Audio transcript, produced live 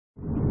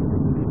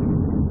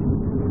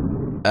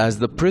As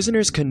the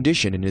prisoners'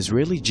 condition in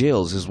Israeli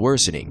jails is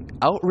worsening,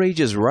 outrage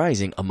is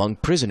rising among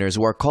prisoners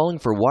who are calling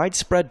for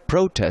widespread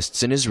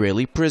protests in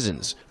Israeli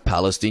prisons.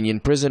 Palestinian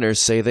prisoners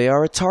say they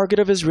are a target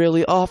of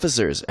Israeli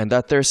officers and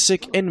that their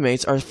sick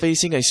inmates are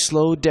facing a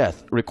slow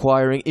death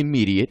requiring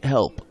immediate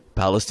help.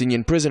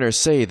 Palestinian prisoners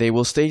say they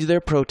will stage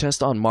their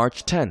protest on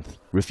March 10th,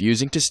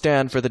 refusing to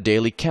stand for the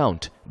daily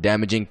count,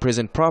 damaging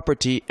prison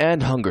property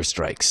and hunger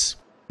strikes.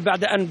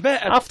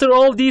 After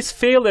all these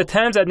failed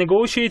attempts at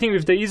negotiating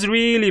with the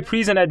Israeli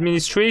prison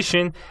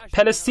administration,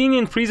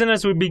 Palestinian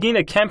prisoners will begin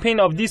a campaign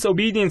of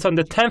disobedience on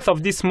the 10th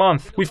of this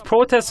month, with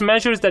protest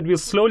measures that will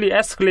slowly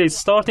escalate,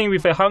 starting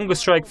with a hunger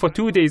strike for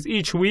 2 days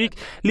each week,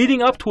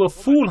 leading up to a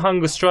full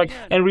hunger strike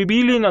and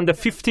rebellion on the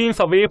 15th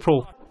of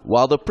April.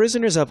 While the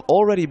prisoners have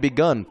already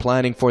begun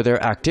planning for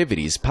their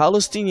activities,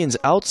 Palestinians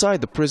outside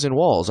the prison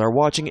walls are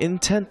watching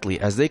intently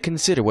as they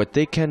consider what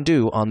they can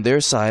do on their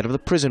side of the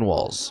prison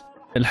walls.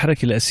 When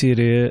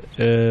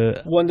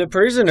the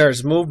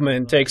prisoners'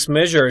 movement takes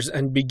measures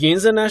and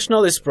begins a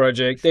nationalist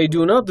project, they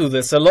do not do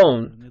this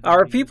alone.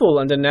 Our people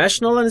and the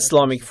national and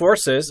Islamic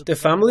forces, the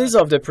families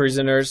of the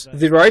prisoners,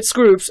 the rights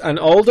groups and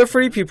all the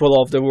free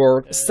people of the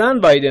world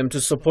stand by them to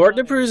support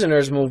the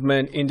prisoners'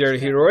 movement in their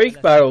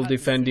heroic battle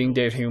defending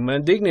their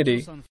human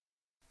dignity.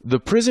 The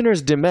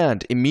prisoners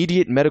demand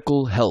immediate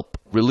medical help,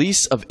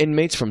 release of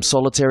inmates from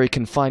solitary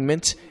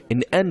confinement,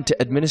 an end to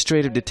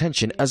administrative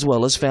detention as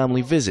well as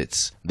family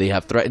visits. They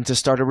have threatened to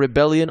start a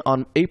rebellion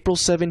on April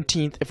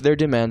 17th if their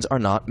demands are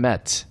not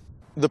met.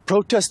 The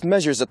protest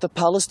measures that the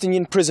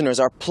Palestinian prisoners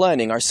are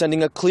planning are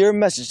sending a clear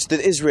message to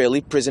the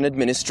Israeli prison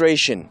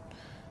administration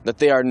that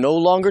they are no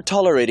longer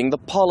tolerating the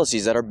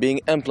policies that are being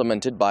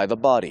implemented by the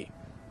body.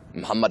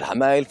 Muhammad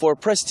Hamail for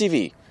Press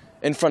TV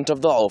in front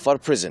of the Ofar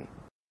prison.